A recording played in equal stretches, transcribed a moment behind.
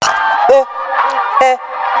Yeah.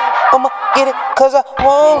 I'ma get it cause I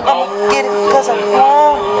want it. I'ma get it cause I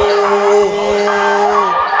want it.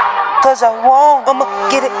 Cause I want it. I'ma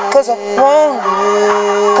get it cause I want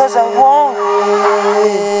it. Cause I want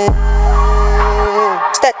it.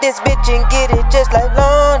 Stack this bitch and get it just like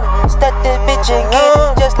Lonnie. Stack this bitch and get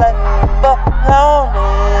it just like Lonnie.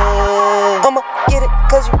 I'ma get it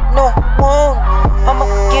cause you know I want it. I'ma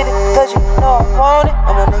get it cause you know I want it.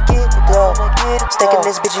 I wanna get it, dog. Stacking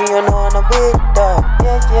this bitch, you know I'm with it, dog.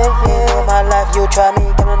 Yeah. In my life, you try me,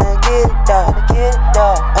 come on and get it, dog.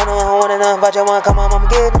 I know I want enough, but you wanna come on, I'ma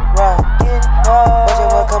get it right. But you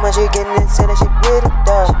wanna come on, she getting it, say that she with it,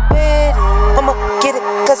 dog. I'ma get it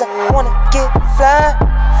cause I wanna get fly.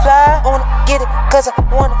 I wanna get it cause I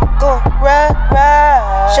wanna go ride.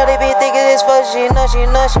 Shawty be thinking this for she know she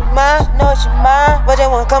mine. But you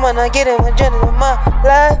wanna come on and get it when Jenny in my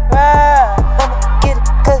life. I'ma get it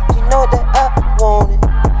cause you know that I want it.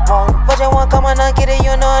 But you wanna come on and get it,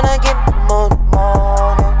 you know I'm not getting money.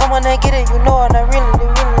 I wanna get it, you know I really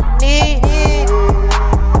need it.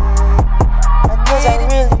 Cause I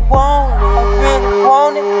really want it. I really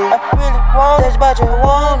want it. That's why you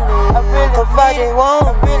want it. Cause I just want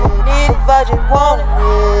it. I just want it.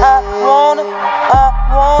 I want it.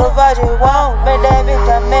 Cause I just want it. Make that bitch,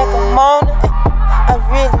 I make a moan it. I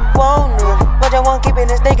really want it. But you want keeping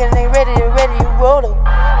this thinking they ready, you roll it.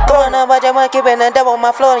 Going on, but you want keeping the devil on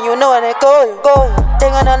my floor, and you know it go.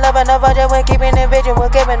 Think on the love and the budget, we're keeping it vision, we're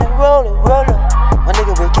keeping it rolling. My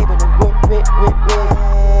nigga, we're keeping it real.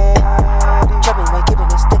 Trust me, we're keeping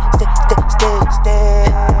it steady.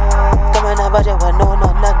 Coming on, but you want no,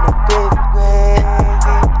 not no gravy.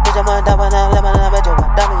 Cause I'm on top of that, but you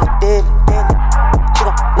want diamond, you daily. She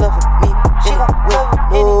gon' love with me, she gon' love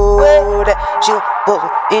with that. She gon' love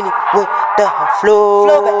with anyway that her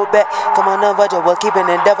flow back. Come on, budget, we're keeping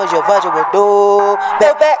it devil, your budget, we're do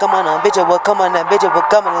back. Come on, bitch, we're coming, that bitch, we're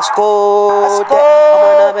coming and score that. Come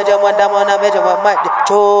on, bitch, we're down on that bitch, we might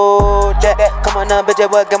control that. Come on, bitch,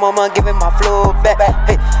 we're giving my flow back.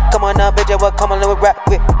 Hey, come on, bitch, we're coming, we rap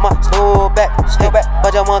with my slow back.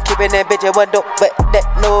 But I want keeping that bitch, we're dope, but that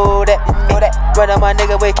know that. Brother, my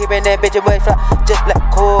nigga, we're keeping that bitch, we fly just like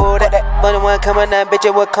Kodak. But I want coming, that bitch,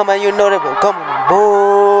 we're coming, you know that we're coming and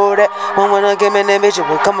board that. When I give me that bitch,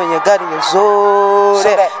 we're coming, you got it, you soul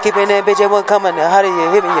that. Keeping that bitch, we're coming, how do you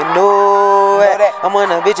hit me, you know that. I'm on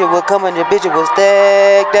a bitch, we're coming, the bitch, we're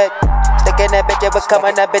stack that. Sticking that bitch, we're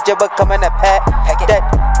coming, that bitch, we're coming, that pack that.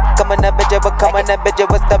 Coming that bitch, we're coming, that bitch,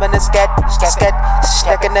 we're stubbing and scat.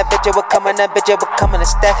 Stacking that bitch, we're coming, that bitch, we're coming and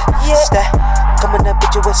stack. Coming that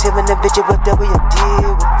bitch, we're saving that bitch, we're double your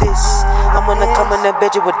deal with this. I'm gonna come in that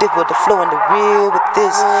bitch, we're deep with the flow and the real with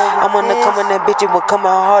this. I'm gonna come in that bitch, we're coming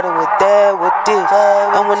harder with that, with this.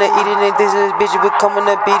 I'm gonna eat it in this bitch, we're coming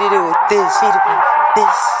to beat it with this.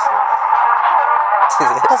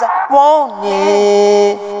 Cause I want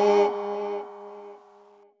it.